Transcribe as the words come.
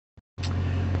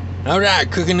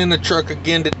Alright, cooking in the truck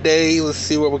again today. Let's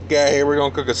see what we got here. We're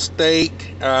gonna cook a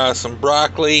steak, some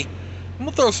broccoli. I'm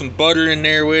gonna throw some butter in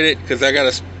there with it because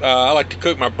I like to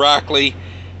cook my broccoli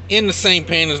in the same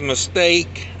pan as my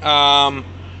steak. So I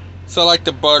like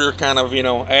the butter kind of,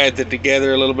 adds it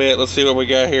together a little bit. Let's see what we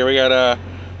got here. We got a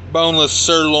boneless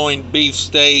sirloin beef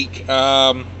steak,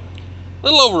 a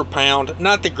little over a pound.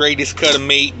 Not the greatest cut of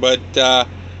meat, but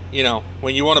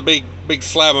when you want a big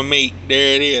slab of meat,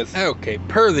 there it is. Okay,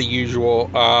 per the usual,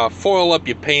 foil up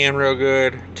your pan real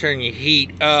good, turn your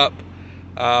heat up.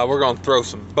 We're gonna throw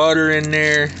some butter in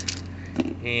there,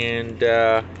 and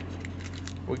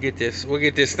we'll get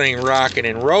this thing rocking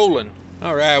and rolling.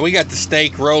 All right, we got the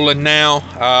steak rolling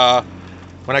now.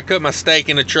 When I cook my steak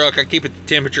in the truck, I keep it the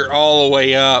temperature all the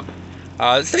way up.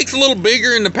 The steak's a little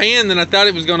bigger in the pan than I thought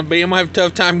it was gonna be. I'm gonna have a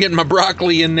tough time getting my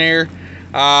broccoli in there.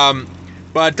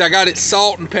 But I got it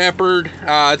salt and peppered.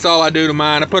 That's all I do to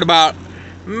mine. I put about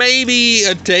maybe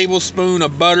a tablespoon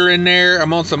of butter in there.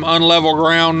 I'm on some unlevel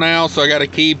ground now, so I got to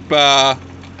keep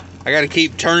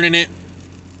turning it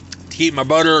to keep my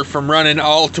butter from running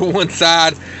all to one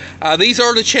side. These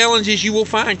are the challenges you will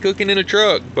find cooking in a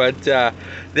truck. But there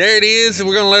it is.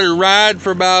 We're gonna let it ride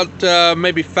for about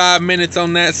maybe 5 minutes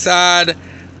on that side.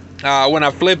 When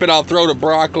I flip it, I'll throw the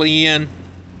broccoli in.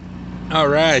 All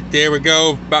right, there we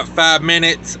go. About 5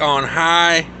 minutes on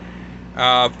high.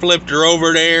 Flipped her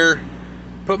over there.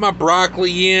 Put my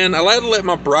broccoli in. I like to let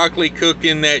my broccoli cook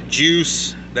in that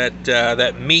juice,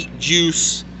 that meat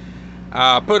juice.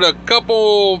 Put a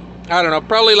couple, I don't know,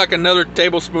 probably like another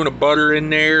tablespoon of butter in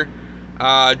there,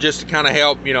 just to kind of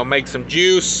help, make some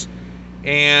juice.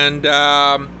 And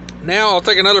now I'll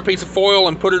take another piece of foil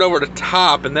and put it over the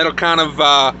top, and that'll kind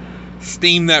of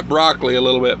steam that broccoli a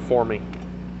little bit for me.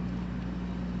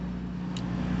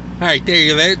 Alright, there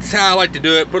you go. That's how I like to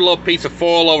do it. Put a little piece of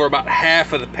foil over about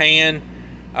half of the pan.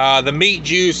 The meat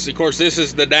juice, of course, this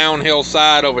is the downhill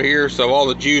side over here, so all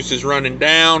the juice is running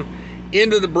down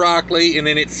into the broccoli, and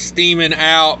then it's steaming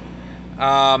out.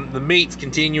 The meat's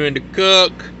continuing to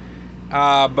cook,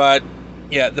 but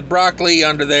yeah, the broccoli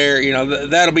under there,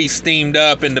 that'll be steamed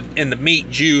up in the meat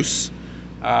juice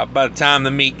by the time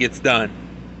the meat gets done.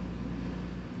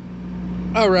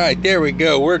 Alright, there we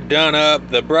go. We're done up.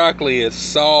 The broccoli is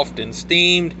soft and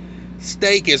steamed.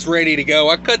 Steak is ready to go.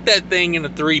 I cut that thing into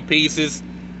 3 pieces.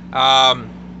 I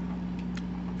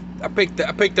picked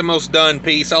the most done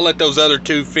piece. I'll let those other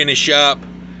 2 finish up.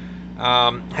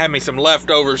 Have me some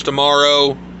leftovers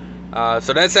tomorrow.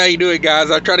 So that's how you do it,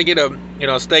 guys. I try to get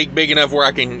a steak big enough where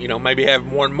I can maybe have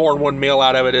more than one meal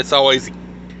out of it. That's always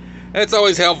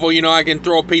helpful. I can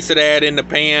throw a piece of that in the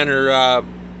pan, or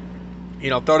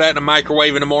throw that in the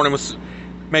microwave in the morning with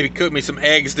maybe cook me some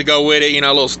eggs to go with it. A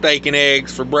little steak and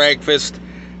eggs for breakfast.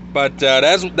 But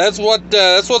that's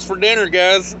what's for dinner,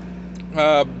 guys.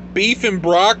 Beef and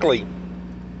broccoli.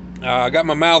 I got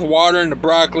my mouth watering. The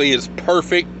broccoli is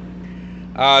perfect.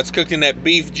 It's cooked in that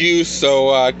beef juice,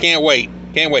 so can't wait.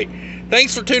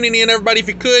 Thanks for tuning in, everybody. If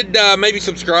you could maybe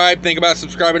subscribe, think about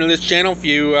subscribing to this channel if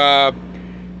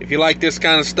you like this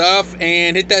kind of stuff,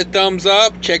 and hit that thumbs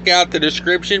up. Check out the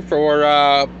description for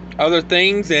other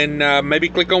things, and maybe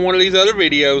click on one of these other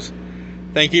videos.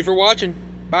 Thank you for watching.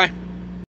 Bye.